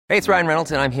Hey, it's Ryan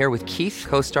Reynolds, and I'm here with Keith,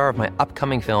 co-star of my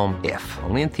upcoming film, If,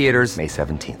 only in theaters May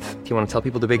 17th. Do you want to tell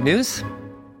people the big news?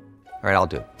 All right, I'll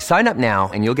do it. Sign up now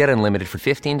and you'll get unlimited for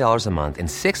 $15 a month and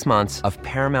 6 months of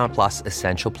Paramount Plus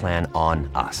Essential Plan on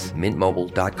us.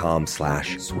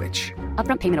 MintMobile.com/switch.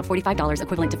 Upfront payment of $45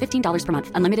 equivalent to $15 per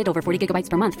month. Unlimited over 40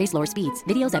 gigabytes per month. Face lower speeds.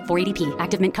 Videos at 480p.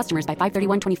 Active Mint customers by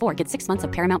 531.24 get 6 months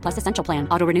of Paramount Plus Essential Plan.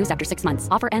 Auto renews after 6 months.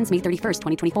 Offer ends May 31st,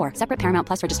 2024. Separate Paramount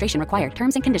Plus registration required.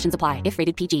 Terms and conditions apply if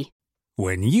rated PG.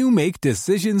 When you make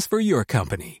decisions for your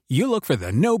company, you look for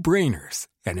the no-brainers.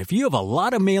 And if you have a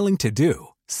lot of mailing to do,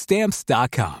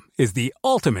 Stamps.com is the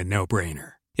ultimate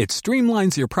no-brainer. It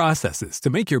streamlines your processes to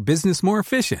make your business more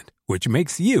efficient, which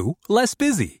makes you less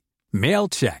busy. Mail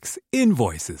checks,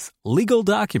 invoices, legal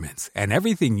documents, and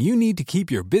everything you need to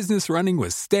keep your business running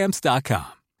with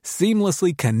Stamps.com.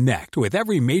 Seamlessly connect with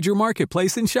every major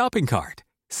marketplace and shopping cart.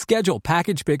 Schedule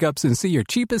package pickups and see your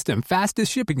cheapest and fastest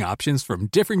shipping options from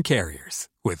different carriers,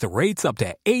 with rates up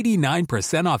to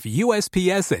 89% off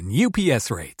USPS and UPS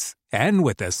rates. And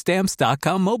with the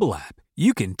Stamps.com mobile app,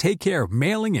 you can take care of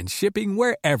mailing and shipping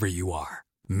wherever you are.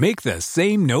 Make the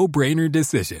same no-brainer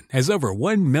decision as over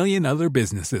 1 million other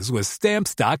businesses with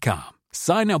Stamps.com.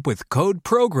 Sign up with code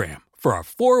PROGRAM for a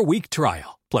 4-week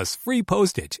trial, plus free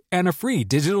postage and a free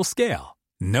digital scale.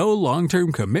 No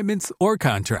long-term commitments or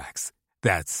contracts.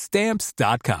 That's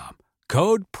Stamps.com.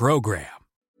 Code PROGRAM.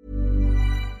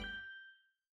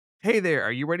 Hey there,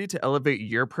 are you ready to elevate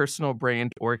your personal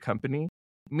brand or company?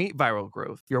 Meet Viral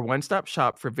Growth, your one-stop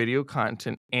shop for video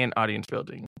content and audience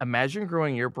building. Imagine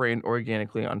growing your brand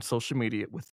organically on social media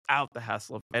without the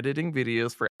hassle of editing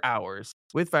videos for hours.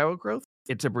 With Viral Growth,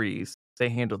 it's a breeze. They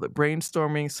handle the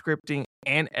brainstorming, scripting,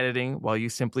 and editing while you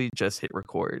simply just hit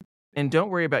record. And don't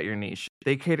worry about your niche.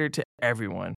 They cater to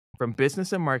everyone, from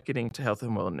business and marketing to health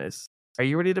and wellness. Are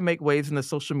you ready to make waves in the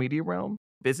social media realm?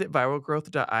 Visit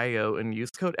viralgrowth.io and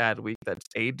use code ADWEEK, that's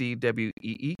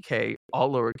ADWEEK,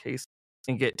 all lowercase,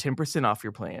 and get 10% off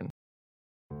your plan.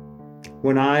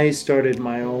 When I started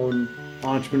my own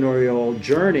entrepreneurial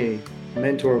journey, a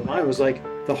mentor of mine was like,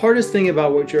 the hardest thing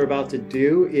about what you're about to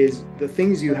do is the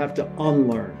things you have to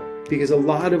unlearn, because a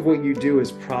lot of what you do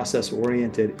is process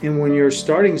oriented. And when you're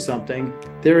starting something,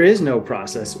 there is no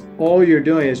process. All you're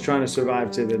doing is trying to survive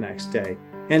to the next day.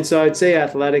 And so I'd say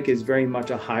athletic is very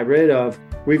much a hybrid of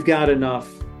we've got enough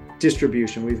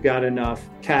distribution, we've got enough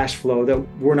cash flow that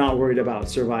we're not worried about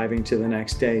surviving to the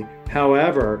next day.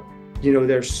 However,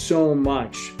 there's so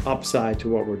much upside to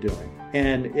what we're doing.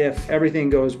 And if everything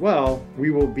goes well,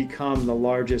 we will become the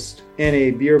largest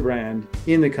NA beer brand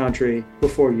in the country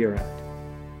before year end.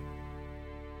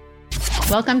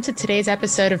 Welcome to today's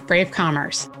episode of Brave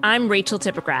Commerce. I'm Rachel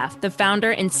Tipograph, the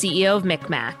founder and CEO of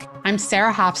Micmac. I'm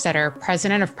Sarah Hofstetter,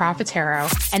 president of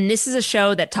Profitero. And this is a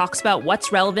show that talks about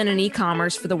what's relevant in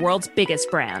e-commerce for the world's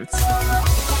biggest brands.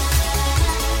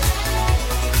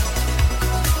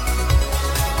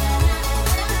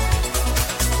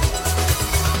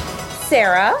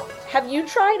 Sarah, have you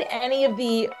tried any of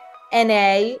the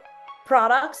NA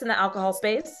products in the alcohol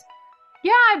space?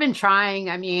 Yeah, I've been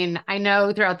trying. I mean, I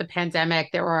know throughout the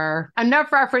pandemic, there were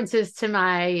enough references to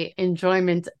my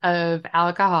enjoyment of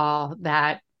alcohol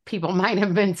that people might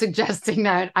have been suggesting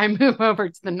that I move over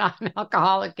to the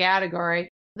non-alcoholic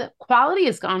category. The quality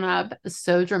has gone up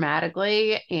so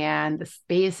dramatically and the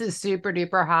space is super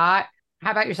duper hot.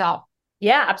 How about yourself?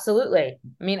 Yeah, absolutely.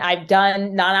 I mean, I've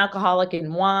done non-alcoholic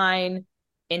in wine,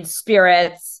 in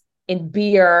spirits, in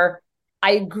beer.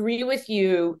 I agree with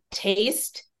you.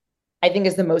 Taste, I think,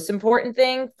 is the most important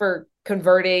thing for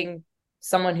converting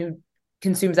someone who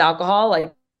consumes alcohol,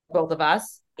 like both of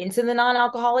us, into the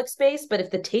non-alcoholic space. But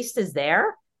if the taste is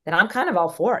there, then I'm kind of all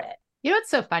for it. You know, it's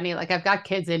so funny. Like, I've got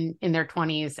kids in their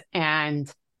 20s, and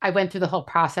I went through the whole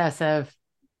process of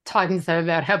talking to them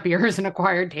about how beer is an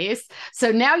acquired taste.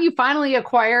 So now you finally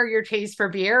acquire your taste for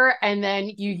beer, and then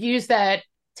you use that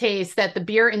taste that the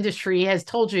beer industry has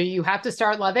told you have to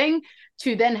start loving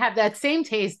to then have that same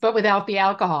taste, but without the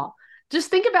alcohol. Just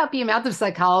think about the amount of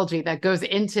psychology that goes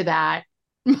into that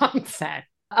mindset.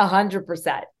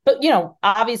 100%. But,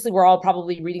 obviously we're all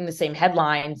probably reading the same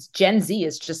headlines. Gen Z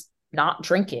is just not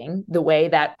drinking the way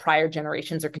that prior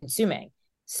generations are consuming.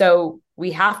 So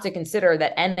we have to consider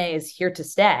that NA is here to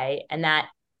stay and that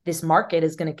this market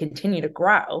is going to continue to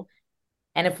grow.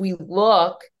 And if we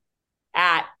look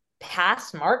at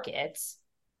past markets,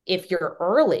 if you're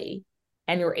early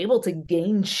and you're able to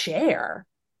gain share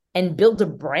and build a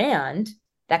brand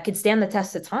that could stand the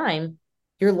test of time,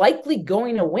 you're likely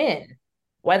going to win,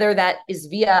 whether that is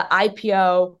via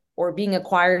IPO or being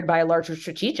acquired by a larger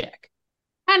strategic.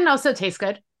 And also tastes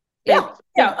good. Yeah.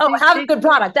 Yeah. Oh, have a good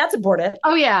product. That's important.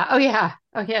 Oh, yeah. Oh, yeah.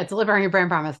 Oh, yeah. Delivering your brand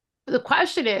promise. The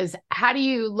question is, how do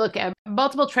you look at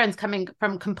multiple trends coming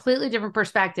from completely different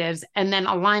perspectives and then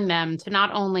align them to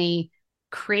not only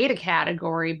create a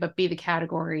category, but be the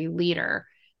category leader?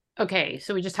 Okay,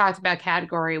 so we just talked about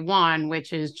category one,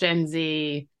 which is Gen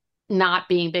Z not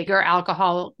being bigger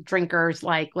alcohol drinkers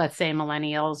like, let's say,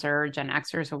 millennials or Gen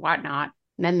Xers or whatnot.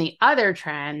 And then the other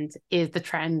trend is the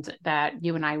trend that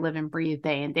you and I live and breathe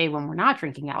day in day when we're not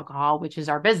drinking alcohol, which is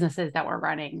our businesses that we're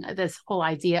running. This whole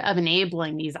idea of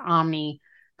enabling these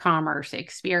omni-commerce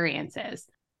experiences.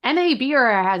 NA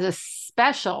Beer has a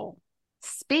special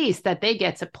space that they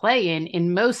get to play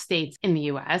in most states in the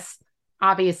US.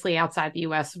 Obviously, outside the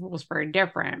US, rules very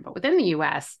different. But within the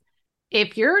US,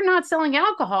 if you're not selling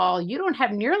alcohol, you don't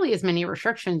have nearly as many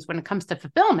restrictions when it comes to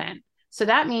fulfillment. So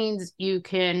that means you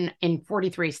can, in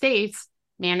 43 states,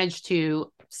 manage to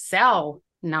sell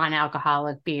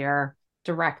non-alcoholic beer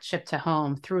direct ship to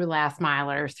home through last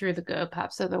milers, through the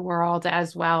GoPups of the world,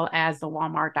 as well as the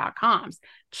Walmart.coms.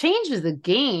 Changes the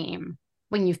game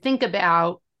when you think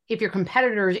about if your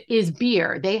competitors is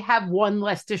beer. They have one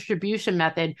less distribution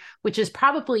method, which is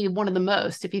probably one of the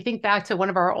most. If you think back to one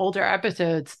of our older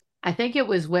episodes, I think it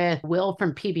was with Will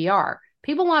from PBR.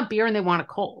 People want beer and they want it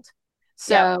cold.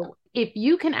 So if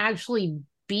you can actually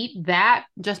beat that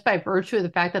just by virtue of the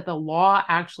fact that the law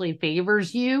actually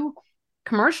favors you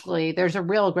commercially, there's a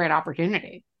real great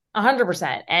opportunity.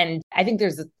 100%. And I think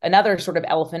there's another sort of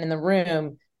elephant in the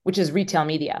room, which is retail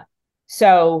media.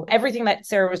 So everything that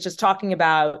Sarah was just talking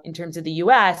about in terms of the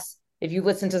US, if you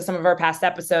listen to some of our past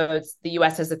episodes, the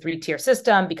US has a 3-tier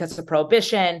system because of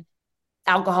prohibition.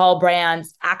 Alcohol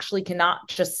brands actually cannot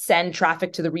just send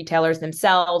traffic to the retailers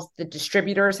themselves. The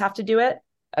distributors have to do it,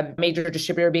 a major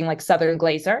distributor being like Southern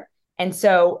Glazer. And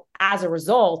so as a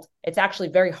result, it's actually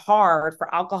very hard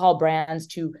for alcohol brands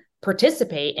to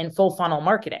participate in full funnel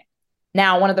marketing.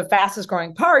 Now, one of the fastest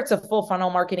growing parts of full funnel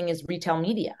marketing is retail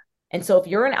media. And so if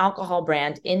you're an alcohol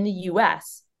brand in the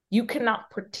US, you cannot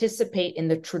participate in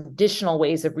the traditional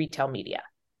ways of retail media,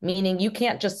 meaning you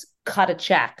can't just cut a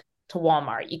check to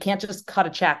Walmart. You can't just cut a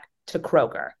check to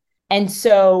Kroger. And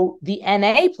so the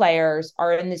NA players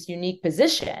are in this unique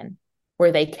position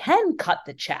where they can cut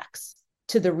the checks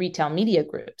to the retail media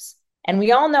groups. And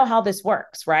we all know how this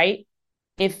works, right?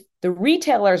 If the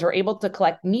retailers are able to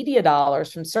collect media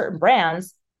dollars from certain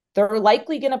brands, they're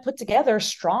likely going to put together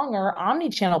stronger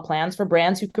omni-channel plans for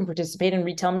brands who can participate in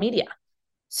retail media.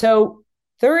 So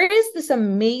there is this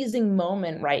amazing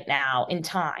moment right now in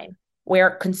time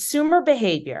where consumer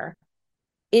behavior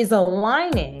is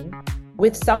aligning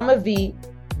with some of the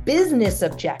business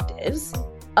objectives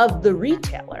of the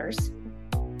retailers,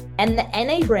 and the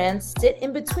NA brands sit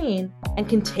in between and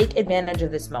can take advantage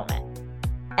of this moment.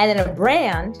 And then a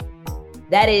brand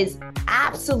that is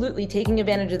absolutely taking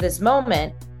advantage of this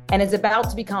moment and is about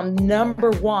to become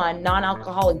 #1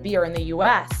 non-alcoholic beer in the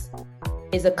US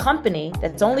is a company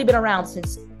that's only been around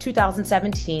since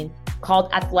 2017 called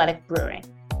Athletic Brewing.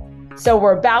 So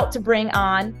we're about to bring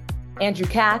on Andrew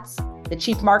Katz, the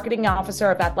Chief Marketing Officer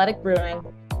of Athletic Brewing,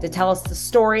 to tell us the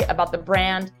story about the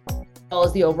brand as well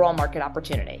as the overall market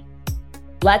opportunity.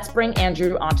 Let's bring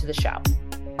Andrew onto the show.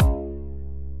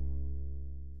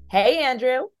 Hey,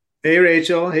 Andrew. Hey,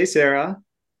 Rachel. Hey, Sarah.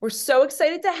 We're so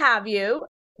excited to have you.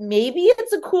 Maybe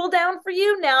it's a cool down for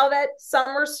you now that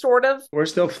summer's sort of... We're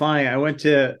still flying. I went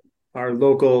to our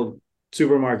local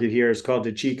supermarket here. It's called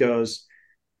the Chico's.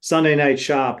 Sunday night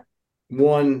shop,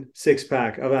 1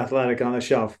 6-pack of Athletic on the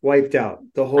shelf, wiped out.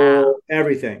 The whole,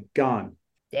 everything, gone.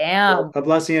 Damn. A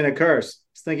blessing and a curse. I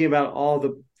was thinking about all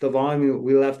the volume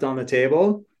we left on the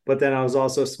table, but then I was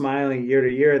also smiling year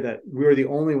to year that we were the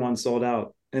only ones sold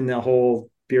out in the whole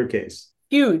beer case.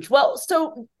 Huge. Well,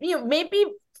 so, maybe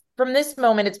from this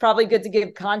moment, it's probably good to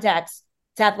give context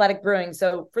to Athletic Brewing.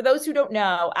 So for those who don't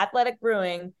know, Athletic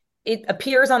Brewing, it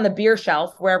appears on the beer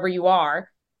shelf wherever you are,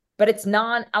 but it's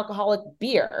non-alcoholic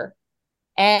beer.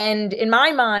 And in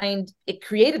my mind, it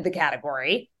created the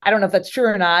category. I don't know if that's true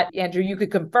or not. Andrew, you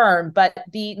could confirm, but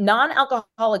the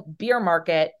non-alcoholic beer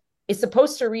market is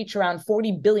supposed to reach around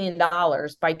 $40 billion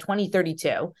by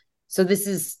 2032. So this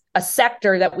is a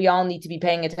sector that we all need to be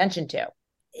paying attention to.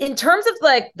 In terms of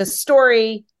like the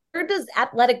story, where does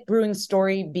Athletic Brewing's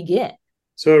story begin?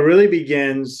 So it really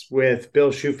begins with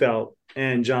Bill Shufelt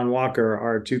and John Walker,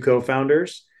 our two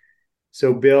co-founders.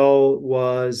 So Bill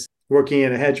was working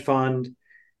in a hedge fund.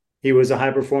 He was a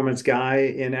high performance guy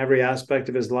in every aspect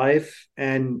of his life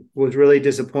and was really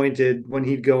disappointed when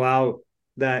he'd go out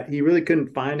that he really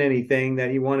couldn't find anything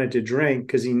that he wanted to drink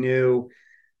because he knew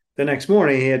the next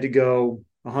morning he had to go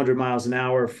 100 miles an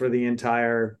hour for the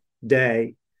entire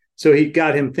day. So he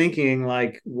got him thinking,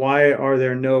 like, why are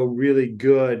there no really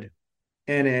good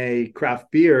NA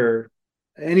craft beer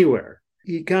anywhere?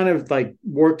 He kind of like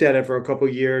worked at it for a couple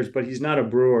of years, but he's not a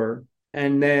brewer.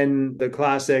 And then the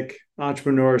classic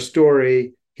entrepreneur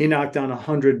story, he knocked on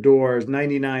 100 doors,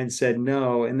 99 said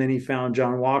no. And then he found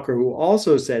John Walker, who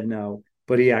also said no,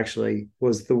 but he actually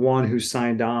was the one who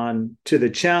signed on to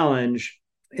the challenge.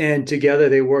 And together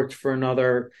they worked for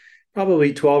another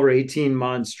probably 12 or 18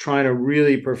 months trying to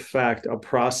really perfect a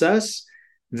process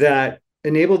that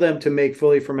enabled them to make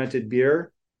fully fermented beer.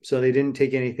 So they didn't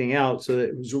take anything out. So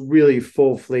it was really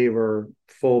full flavor,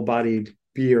 full bodied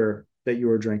beer that you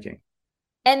were drinking.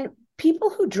 And people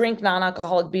who drink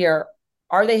non-alcoholic beer,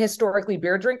 are they historically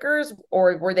beer drinkers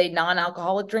or were they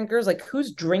non-alcoholic drinkers? Like,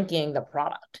 who's drinking the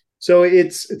product? So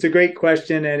it's a great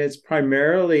question. And it's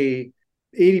primarily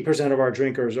 80% of our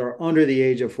drinkers are under the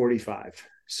age of 45.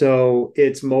 So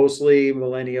it's mostly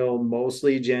millennial,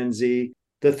 mostly Gen Z.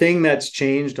 The thing that's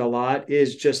changed a lot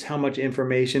is just how much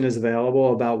information is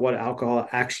available about what alcohol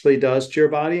actually does to your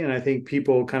body. And I think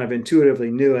people kind of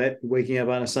intuitively knew it, waking up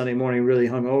on a Sunday morning really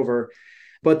hungover.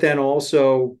 But then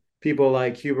also people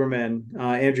like Huberman,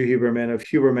 Andrew Huberman of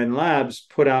Huberman Labs,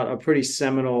 put out a pretty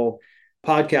seminal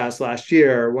podcast last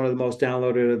year, one of the most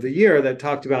downloaded of the year, that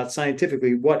talked about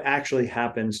scientifically what actually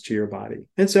happens to your body.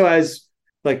 And so as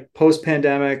like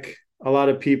post-pandemic, a lot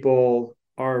of people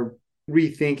are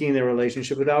rethinking their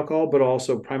relationship with alcohol, but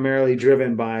also primarily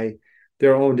driven by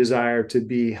their own desire to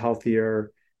be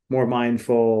healthier, more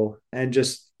mindful, and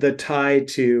just the tie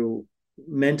to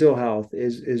mental health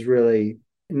is really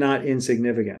not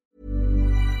insignificant.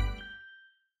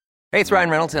 Hey, it's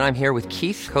Ryan Reynolds, and I'm here with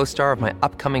Keith, co-star of my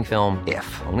upcoming film,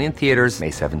 If, only in theaters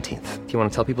May 17th. Do you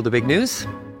want to tell people the big news?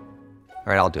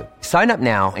 All right, I'll do it. Sign up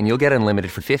now and you'll get unlimited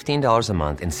for $15 a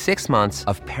month and 6 months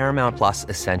of Paramount Plus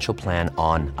Essential Plan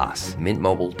on us.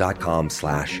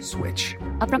 MintMobile.com/switch.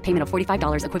 Upfront payment of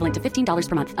 $45 equivalent to $15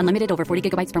 per month. Unlimited over 40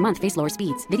 gigabytes per month. Face lower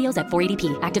speeds. Videos at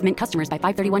 480p. Active Mint customers by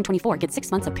 531.24 get 6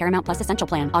 months of Paramount Plus Essential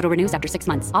Plan. Auto renews after 6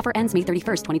 months. Offer ends May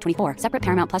 31st, 2024. Separate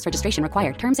Paramount Plus registration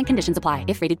required. Terms and conditions apply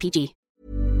if rated PG.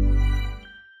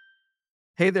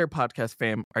 Hey there, podcast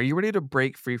fam. Are you ready to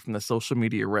break free from the social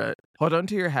media rut? Hold on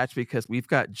to your hatch because we've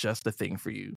got just the thing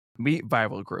for you. Meet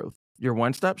Viral Growth, your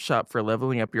one-stop shop for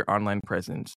leveling up your online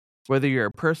presence. Whether you're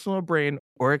a personal brand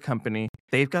or a company,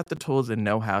 they've got the tools and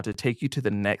know-how to take you to the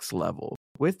next level.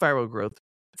 With Viral Growth,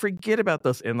 forget about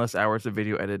those endless hours of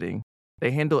video editing.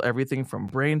 They handle everything from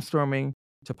brainstorming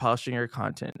to polishing your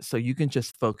content so you can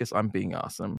just focus on being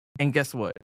awesome. And guess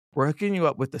what? We're hooking you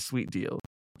up with a sweet deal.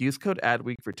 Use code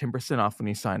ADWEEK for 10% off when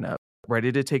you sign up.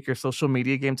 Ready to take your social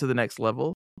media game to the next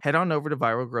level? Head on over to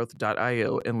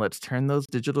viralgrowth.io and let's turn those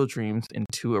digital dreams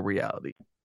into a reality.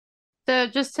 So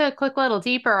just to click a little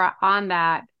deeper on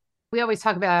that, we always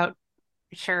talk about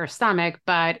share stomach,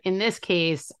 but in this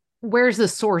case, where's the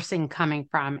sourcing coming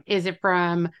from? Is it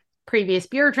from previous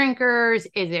beer drinkers?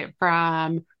 Is it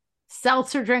from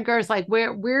seltzer drinkers? Like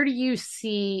where do you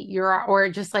see or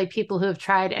just like people who have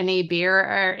tried NA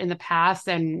beer in the past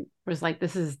and was like,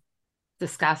 this is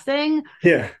disgusting?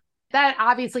 Yeah. That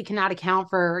obviously cannot account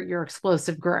for your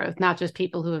explosive growth, not just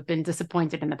people who have been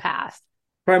disappointed in the past.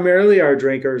 Primarily our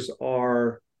drinkers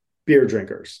are beer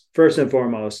drinkers. First and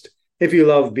foremost, if you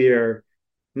love beer,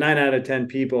 9 out of 10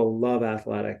 people love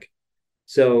athletic.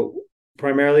 So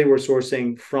primarily we're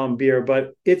sourcing from beer,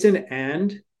 but it's an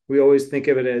and. We always think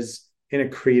of it as an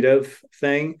accretive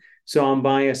thing. So I'm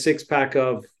buying a 6-pack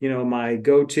of, my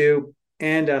go-to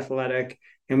and athletic.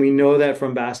 And we know that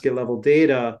from basket level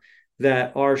data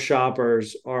that our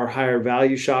shoppers are higher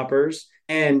value shoppers.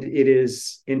 And it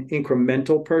is an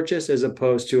incremental purchase as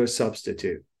opposed to a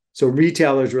substitute. So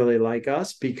retailers really like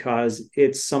us because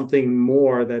it's something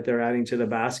more that they're adding to the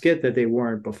basket that they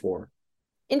weren't before.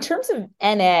 In terms of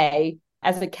NA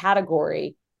as a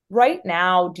category, right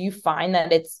now, do you find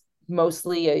that it's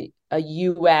mostly a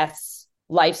US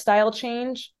lifestyle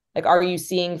change? Like, are you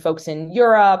seeing folks in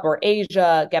Europe or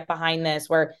Asia get behind this,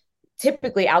 where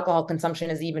typically alcohol consumption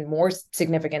is even more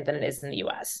significant than it is in the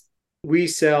US? We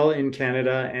sell in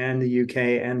Canada and the UK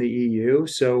and the EU.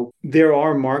 So there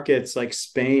are markets like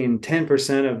Spain,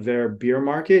 10% of their beer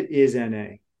market is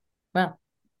NA. Wow.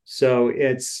 So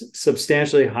it's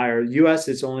substantially higher. US,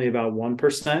 it's only about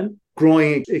 1%,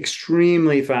 growing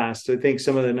extremely fast. I think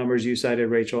some of the numbers you cited,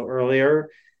 Rachel, earlier,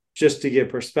 just to give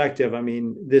perspective, I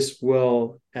mean, this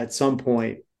will at some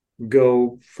point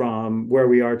go from where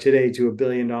we are today to $1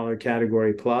 billion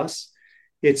category plus.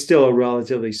 It's still a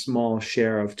relatively small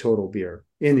share of total beer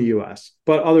in the US.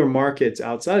 But other markets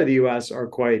outside of the US are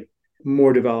quite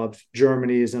more developed.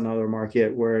 Germany is another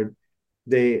market where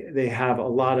they have a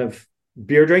lot of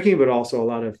beer drinking, but also a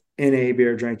lot of NA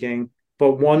beer drinking.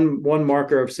 But one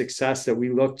marker of success that we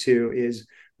look to is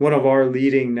one of our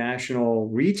leading national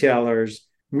retailers.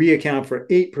 We account for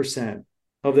 8%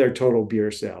 of their total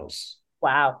beer sales.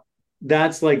 Wow.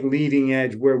 That's like leading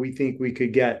edge, where we think we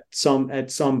could get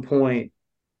at some point,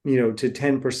 to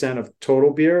 10% of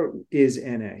total beer is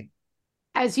NA.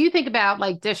 As you think about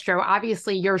like distro,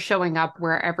 obviously you're showing up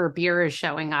wherever beer is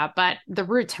showing up, but the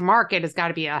route to market has got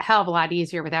to be a hell of a lot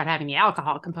easier without having the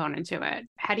alcohol component to it.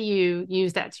 How do you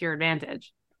use that to your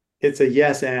advantage? It's a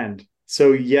yes and.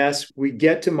 So yes, we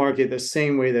get to market the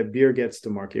same way that beer gets to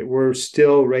market. We're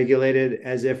still regulated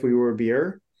as if we were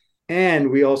beer.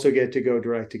 And we also get to go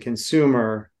direct to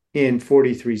consumer in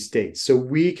 43 states. So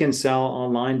we can sell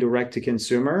online direct to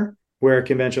consumer where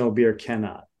conventional beer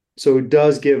cannot. So it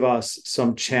does give us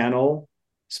some channel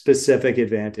specific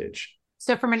advantage.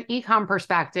 So from an e-com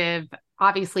perspective,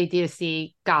 obviously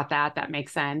D2C got that. That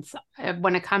makes sense.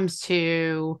 When it comes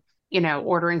to,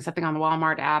 ordering something on the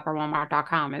Walmart app or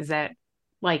Walmart.com, is it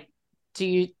like, do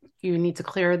you need to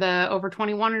clear the over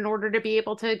 21 in order to be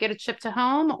able to get it shipped to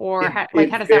home? Or how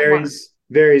does that work?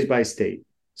 Varies by state.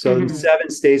 So in 7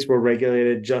 states were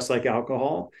regulated just like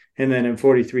alcohol. And then in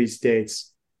 43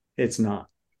 states, it's not.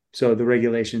 So the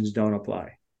regulations don't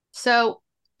apply. So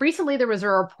recently there was a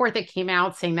report that came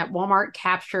out saying that Walmart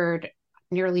captured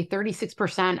nearly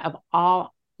 36% of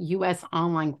all U.S.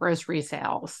 online grocery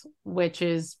sales, which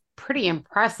is pretty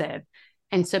impressive.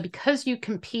 And so because you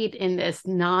compete in this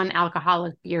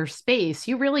non-alcoholic beer space,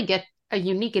 you really get a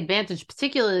unique advantage,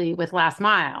 particularly with last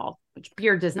mile, which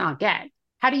beer does not get.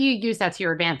 How do you use that to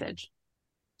your advantage?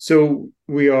 So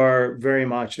we are very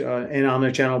much an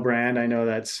omnichannel brand. I know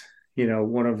that's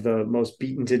one of the most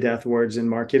beaten to death words in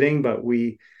marketing, but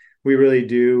we really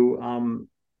do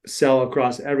sell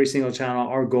across every single channel.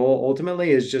 Our goal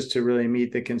ultimately is just to really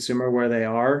meet the consumer where they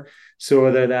are. So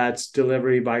whether that's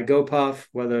delivery by GoPuff,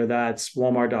 whether that's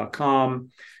Walmart.com,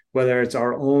 whether it's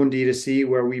our own D2C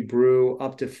where we brew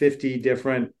up to 50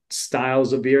 different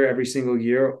styles of beer every single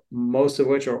year, most of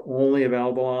which are only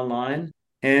available online,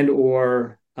 and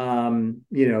or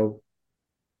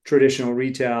traditional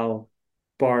retail,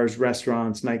 bars,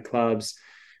 restaurants, nightclubs.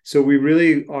 So we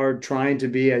really are trying to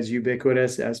be as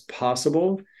ubiquitous as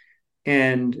possible,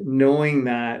 and knowing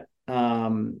that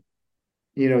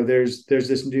there's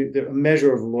this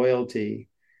measure of loyalty,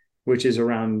 which is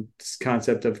around this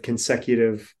concept of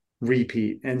consecutive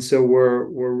repeat. And so we're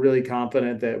really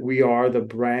confident that we are the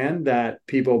brand that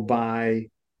people buy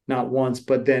not once,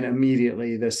 but then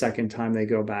immediately the second time they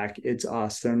go back, it's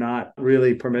us. They're not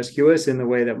really promiscuous in the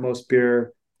way that most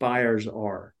beer buyers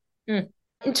are.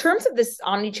 In terms of this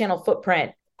omni-channel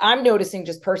footprint, I'm noticing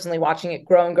just personally watching it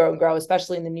grow and grow and grow,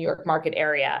 especially in the New York market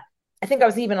area. I think I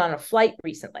was even on a flight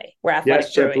recently where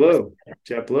Athletic Brewing.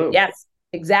 JetBlue. Yes,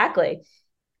 exactly.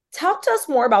 Talk to us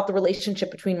more about the relationship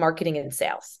between marketing and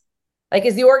sales. Like,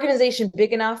 is the organization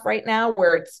big enough right now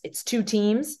where it's 2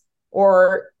 teams,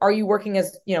 or are you working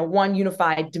as, one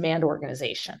unified demand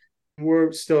organization?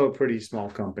 We're still a pretty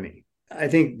small company. I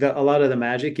think that a lot of the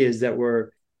magic is that we're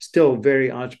still very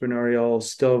entrepreneurial,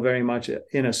 still very much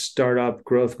in a startup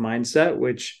growth mindset,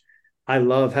 which I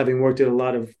love. Having worked at a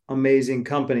lot of amazing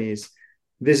companies,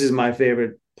 this is my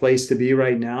favorite place to be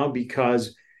right now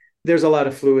because there's a lot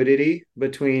of fluidity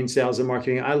between sales and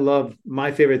marketing.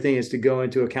 My favorite thing is to go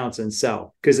into accounts and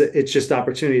sell because it's just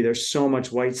opportunity. There's so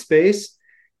much white space.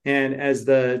 And as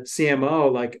the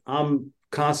CMO, like I'm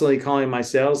constantly calling my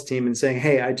sales team and saying,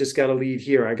 hey, I just got a lead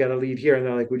here. I got a lead here. And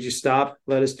they're like, would you stop?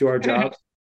 Let us do our job.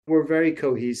 We're very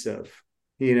cohesive,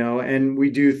 and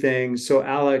we do things. So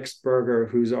Alex Berger,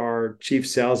 who's our chief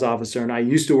sales officer, and I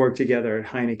used to work together at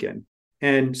Heineken.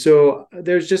 And so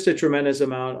there's just a tremendous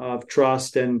amount of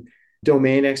trust and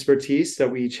domain expertise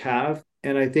that we each have.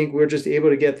 And I think we're just able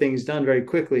to get things done very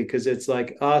quickly because it's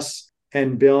like us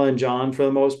and Bill and John for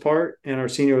the most part and our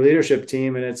senior leadership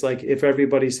team. And it's like, if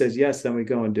everybody says yes, then we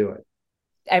go and do it.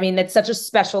 I mean, it's such a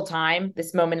special time,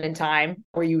 this moment in time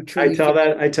where you truly...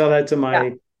 I tell that to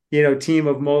my, team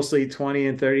of mostly 20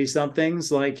 and 30 somethings.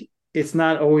 Like, it's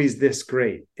not always this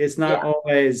great. It's not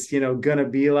always, going to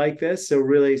be like this. So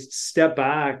really step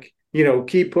back,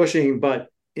 keep pushing, but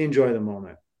enjoy the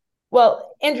moment.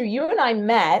 Well, Andrew, you and I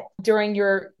met during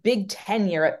your big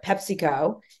tenure at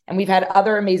PepsiCo, and we've had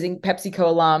other amazing PepsiCo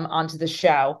alum onto the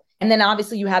show. And then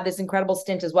obviously you had this incredible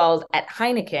stint as well as at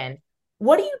Heineken.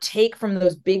 What do you take from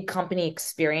those big company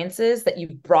experiences that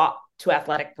you've brought to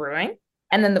Athletic Brewing?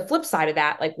 And then the flip side of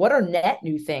that, like, what are net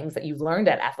new things that you've learned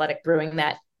at Athletic Brewing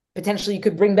that potentially you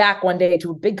could bring back one day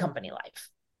to a big company life?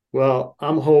 Well,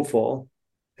 I'm hopeful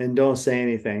and don't say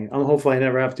anything. I'm hopeful I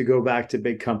never have to go back to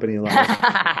big company life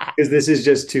because this is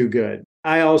just too good.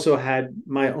 I also had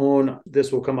my own,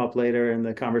 this will come up later in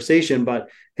the conversation, but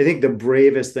I think the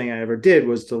bravest thing I ever did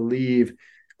was to leave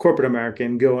corporate America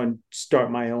and go and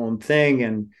start my own thing.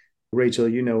 And Rachel,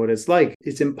 you know what it's like.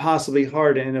 It's impossibly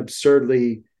hard and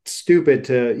absurdly stupid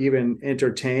to even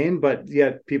entertain, but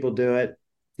yet people do it.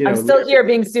 I'm still here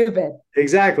being stupid.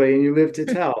 Exactly. And you live to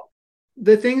tell.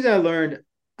 The things I learned,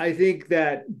 I think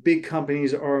that big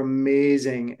companies are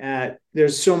amazing at,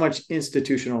 there's so much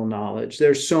institutional knowledge.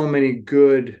 There's so many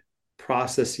good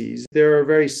processes. There are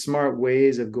very smart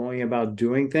ways of going about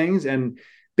doing things. And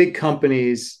big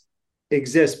companies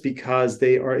exist because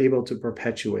they are able to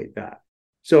perpetuate that.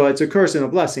 So it's a curse and a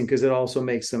blessing because it also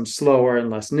makes them slower and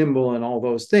less nimble and all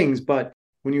those things. But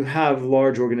when you have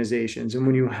large organizations and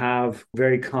when you have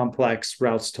very complex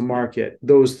routes to market,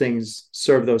 those things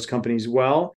serve those companies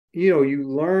well. You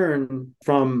learn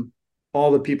from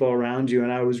all the people around you.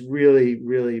 And I was really,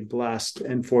 really blessed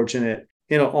and fortunate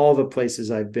in all the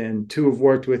places I've been to have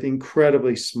worked with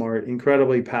incredibly smart,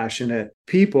 incredibly passionate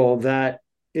people that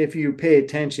if you pay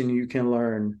attention, you can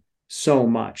learn so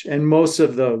much. And most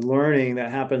of the learning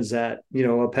that happens at, a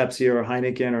Pepsi or a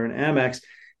Heineken or an Amex,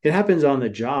 it happens on the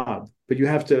job, but you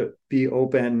have to be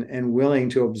open and willing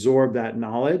to absorb that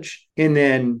knowledge. And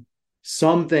then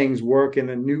some things work in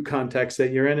the new context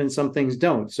that you're in and some things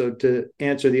don't. So to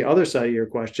answer the other side of your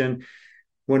question,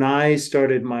 when I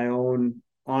started my own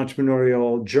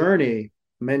entrepreneurial journey,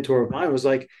 a mentor of mine was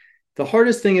like, the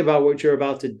hardest thing about what you're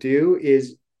about to do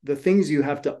is the things you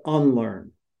have to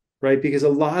unlearn, right? Because a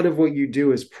lot of what you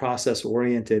do is process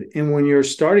oriented. And when you're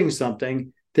starting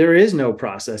something, there is no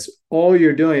process. All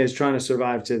you're doing is trying to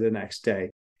survive to the next day.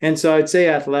 And so I'd say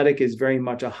athletic is very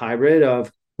much a hybrid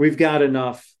of we've got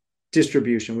enough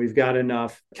distribution, we've got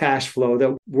enough cash flow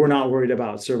that we're not worried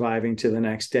about surviving to the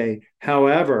next day.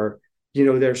 However,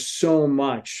 there's so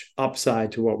much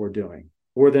upside to what we're doing.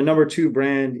 We're the number 2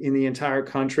 brand in the entire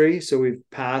country. So we've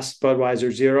passed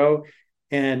Budweiser Zero.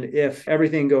 And if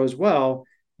everything goes well,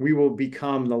 we will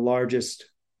become the largest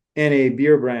NA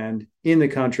beer brand in the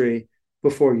country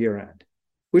before year end,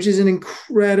 which is an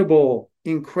incredible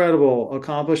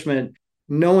accomplishment,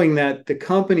 knowing that the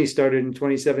company started in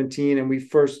 2017 and we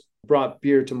first brought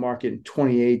beer to market in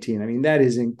 2018. I mean, that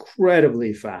is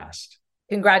incredibly fast.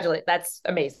 Congratulate. That's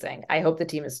amazing. I hope the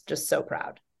team is just so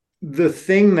proud. The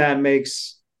thing that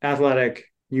makes Athletic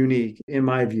unique, in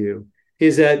my view,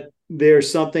 is that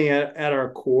there's something at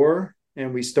our core,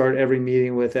 and we start every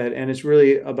meeting with it, and it's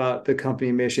really about the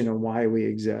company mission and why we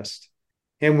exist.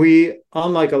 And we,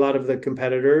 unlike a lot of the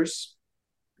competitors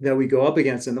that we go up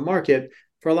against in the market,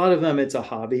 for a lot of them, it's a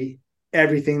hobby.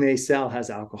 Everything they sell has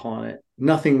alcohol in it.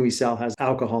 Nothing we sell has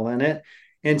alcohol in it.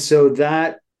 And so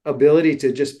that ability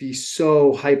to just be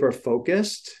so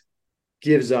hyper-focused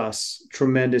gives us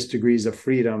tremendous degrees of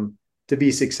freedom to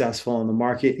be successful in the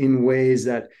market in ways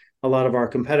that a lot of our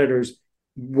competitors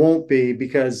won't be,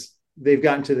 because they've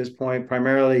gotten to this point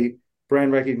primarily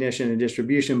brand recognition and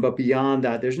distribution. But beyond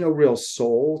that, there's no real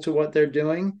soul to what they're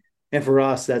doing. And for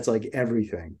us, that's like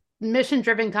everything.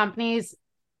 Mission-driven companies,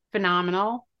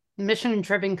 phenomenal.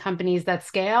 Mission-driven companies that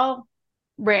scale,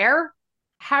 rare.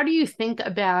 How do you think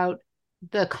about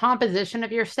the composition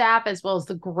of your staff as well as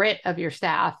the grit of your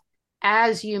staff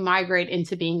as you migrate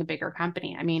into being a bigger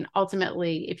company? I mean,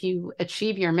 ultimately, if you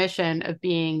achieve your mission of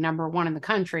being number 1 in the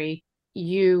country,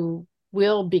 you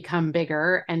will become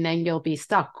bigger and then you'll be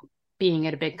stuck being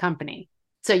at a big company.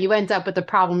 So you end up with the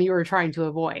problem you were trying to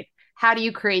avoid. How do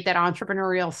you create that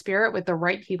entrepreneurial spirit with the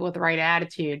right people with the right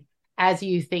attitude as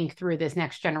you think through this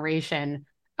next generation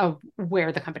of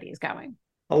where the company is going?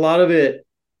 A lot of it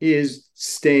is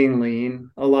staying lean.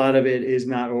 A lot of it is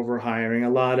not overhiring. A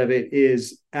lot of it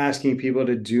is asking people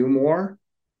to do more.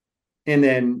 And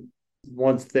then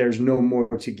once there's no more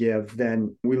to give,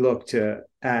 then we look to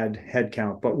add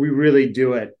headcount. But we really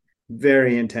do it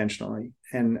very intentionally,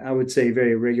 and I would say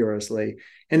very rigorously.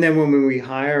 And then when we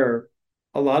hire,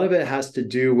 a lot of it has to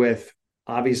do with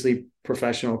obviously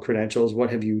professional credentials.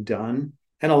 What have you done?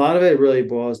 And a lot of it really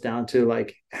boils down to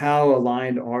like, how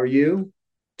aligned are you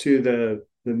to the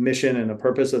mission and the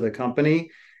purpose of the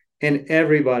company? And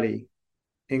everybody,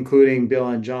 including Bill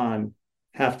and John,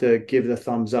 have to give the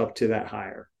thumbs up to that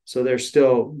hire. So they're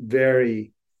still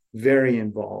very, very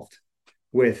involved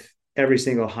with every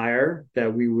single hire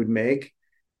that we would make.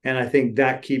 And I think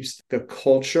that keeps the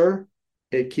culture,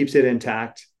 it keeps it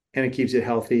intact, and it keeps it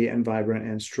healthy and vibrant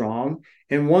and strong.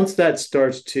 And once that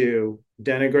starts to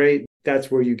denigrate, that's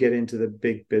where you get into the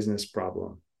big business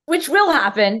problem. Which will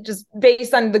happen just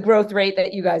based on the growth rate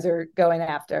that you guys are going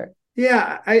after.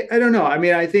 Yeah, I don't know. I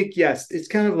mean, I think, yes, it's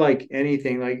kind of like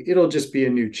anything, like it'll just be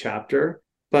a new chapter.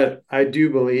 But I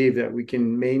do believe that we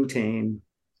can maintain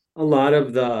a lot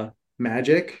of the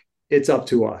magic. It's up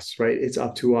to us, right? It's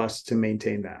up to us to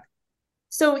maintain that.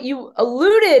 So you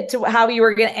alluded to how you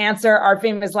were going to answer our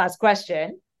famous last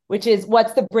question, which is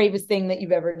what's the bravest thing that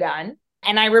you've ever done?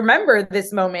 And I remember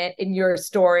this moment in your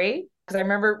story because I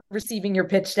remember receiving your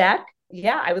pitch deck.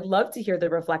 Yeah, I would love to hear the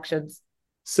reflections.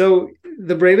 So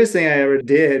the bravest thing I ever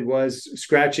did was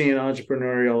scratching an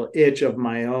entrepreneurial itch of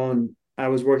my own. I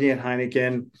was working at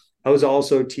Heineken. I was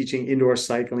also teaching indoor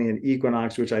cycling at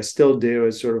Equinox, which I still do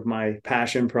as sort of my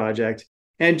passion project,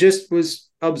 and just was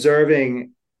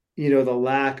observing, the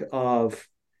lack of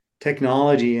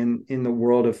technology in the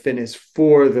world of fitness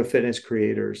for the fitness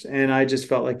creators. And I just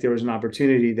felt like there was an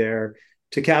opportunity there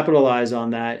to capitalize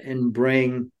on that and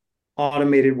bring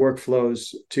automated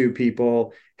workflows to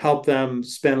people, help them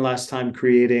spend less time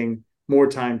creating, more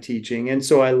time teaching. And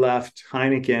so I left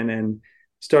Heineken and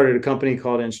started a company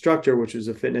called Instructor, which is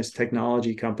a fitness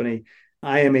technology company.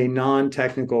 I am a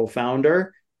non-technical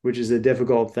founder, which is a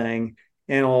difficult thing.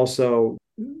 And also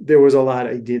there was a lot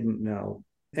I didn't know.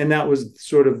 And that was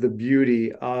sort of the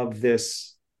beauty of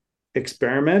this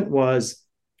experiment, was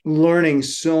learning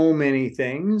so many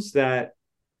things that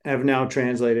have now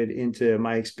translated into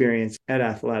my experience at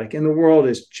Athletic. And the world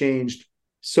has changed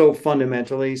so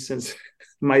fundamentally since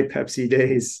my Pepsi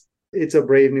days. It's a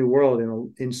brave new world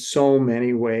in so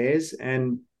many ways.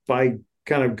 And by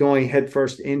kind of going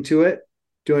headfirst into it,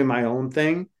 doing my own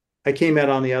thing, I came out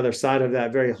on the other side of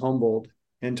that very humbled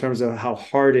in terms of how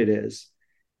hard it is,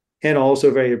 and also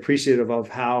very appreciative of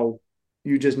how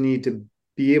you just need to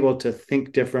be able to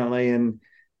think differently. And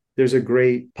there's a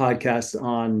great podcast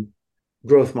on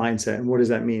growth mindset and what does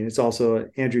that mean. It's also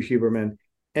Andrew Huberman.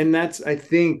 And that's, I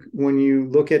think, when you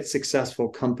look at successful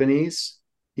companies,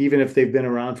 even if they've been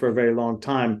around for a very long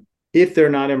time, if they're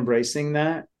not embracing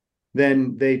that,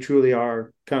 then they truly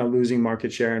are kind of losing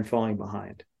market share and falling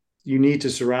behind. You need to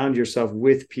surround yourself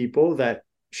with people that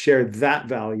share that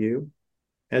value,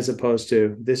 as opposed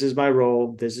to, this is my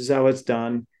role, this is how it's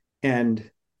done, and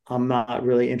I'm not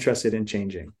really interested in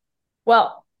changing.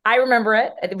 Well, I remember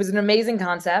it. It was an amazing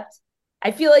concept.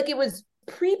 I feel like it was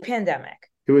pre-pandemic.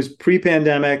 It was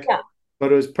pre-pandemic, yeah,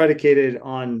 but it was predicated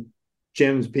on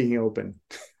gyms being open.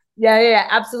 Yeah,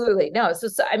 absolutely. No, so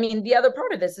I mean, the other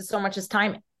part of this is so much as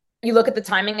timing. You look at the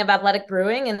timing of Athletic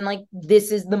Brewing and like,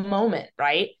 this is the moment,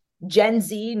 right? Gen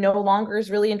Z no longer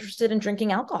is really interested in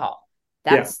drinking alcohol.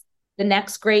 That's the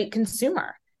next great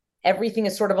consumer. Everything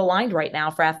is sort of aligned right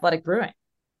now for Athletic Brewing.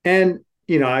 And,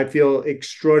 I feel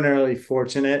extraordinarily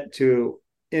fortunate to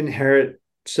inherit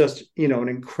just, an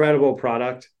incredible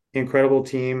product, incredible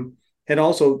team. And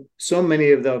also so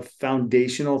many of the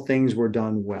foundational things were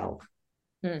done well.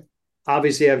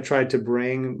 Obviously, I've tried to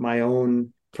bring my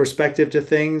own perspective to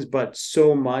things, but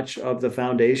so much of the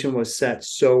foundation was set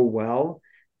so well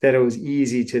that it was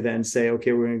easy to then say,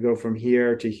 okay, we're going to go from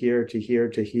here to here to here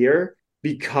to here,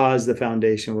 because the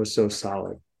foundation was so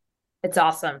solid. It's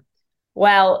awesome.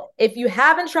 Well, if you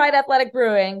haven't tried Athletic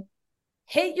Brewing,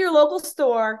 hit your local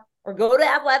store or go to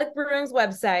Athletic Brewing's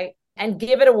website and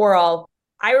give it a whirl.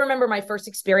 I remember my first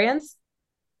experience,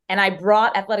 and I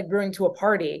brought Athletic Brewing to a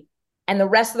party, and the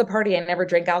rest of the party, I never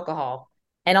drank alcohol.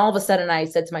 And all of a sudden I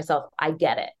said to myself, I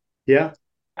get it. Yeah.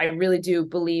 I really do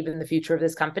believe in the future of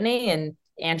this company, and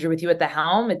Andrew, with you at the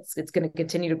helm, it's going to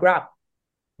continue to grow.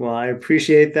 Well, I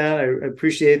appreciate that. I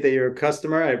appreciate that you're a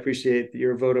customer. I appreciate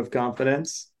your vote of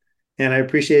confidence. And I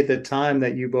appreciate the time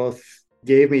that you both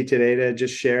gave me today to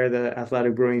just share the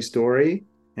Athletic Brewing story.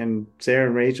 And Sarah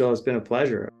and Rachel, it's been a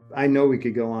pleasure. I know we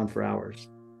could go on for hours.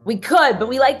 We could, but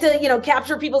we like to,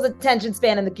 capture people's attention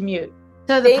span in the commute.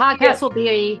 So the podcast will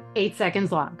be 8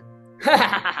 seconds long.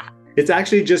 It's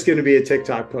actually just going to be a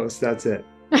TikTok post. That's it.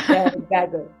 Yeah,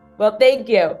 exactly. Well, thank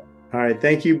you. All right.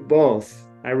 Thank you both.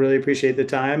 I really appreciate the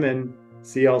time, and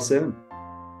see y'all soon.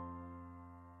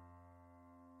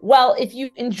 Well, if you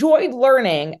enjoyed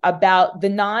learning about the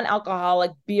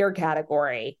non-alcoholic beer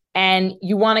category and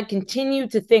you want to continue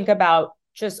to think about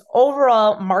just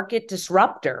overall market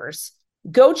disruptors,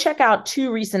 go check out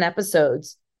 2 recent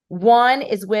episodes. One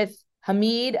is with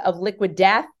Hamid of Liquid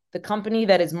Death, the company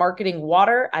that is marketing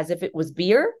water as if it was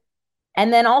beer.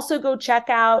 And then also go check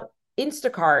out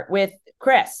Instacart with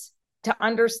Chris to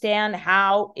understand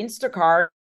how Instacart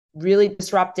really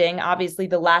disrupting, obviously,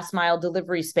 the last mile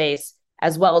delivery space,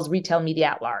 as well as retail media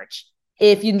at large.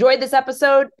 If you enjoyed this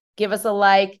episode, give us a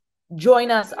like, join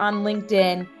us on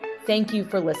LinkedIn. Thank you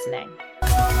for listening.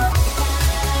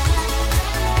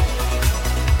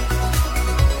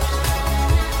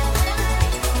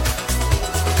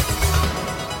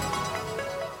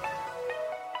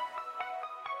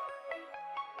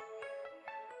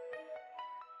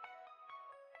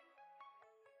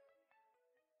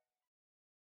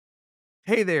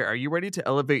 Hey there, are you ready to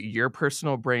elevate your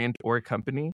personal brand or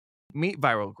company? Meet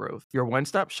Viral Growth, your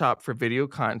one-stop shop for video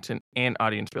content and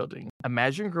audience building.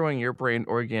 Imagine growing your brand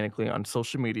organically on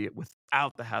social media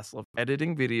without the hassle of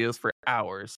editing videos for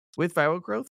hours. With Viral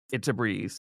Growth, it's a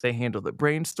breeze. They handle the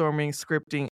brainstorming,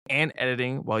 scripting, and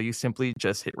editing while you simply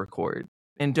just hit record.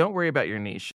 And don't worry about your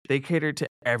niche. They cater to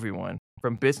everyone,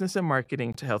 from business and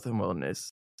marketing to health and wellness.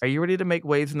 Are you ready to make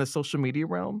waves in the social media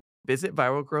realm? Visit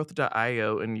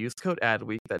viralgrowth.io and use code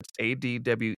ADWEEK, that's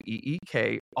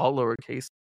ADWEEK, all lowercase,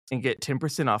 and get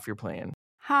 10% off your plan.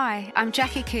 Hi, I'm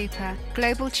Jackie Cooper,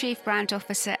 Global Chief Brand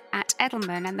Officer at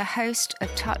Edelman and the host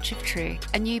of Touch of Truth,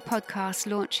 a new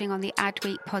podcast launching on the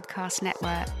Adweek Podcast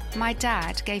Network. My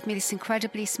dad gave me this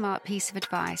incredibly smart piece of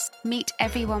advice: meet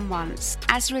everyone once.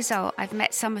 As a result, I've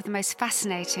met some of the most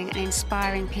fascinating and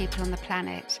inspiring people on the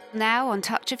planet. Now on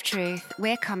Touch of Truth,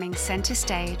 we're coming center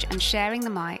stage and sharing the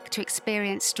mic to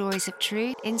experience stories of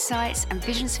truth, insights, and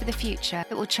visions for the future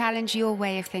that will challenge your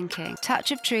way of thinking.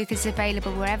 Touch of Truth is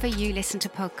available wherever you listen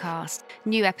to podcasts.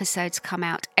 New episodes come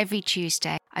out every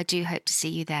Tuesday. I do hope to see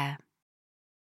you there.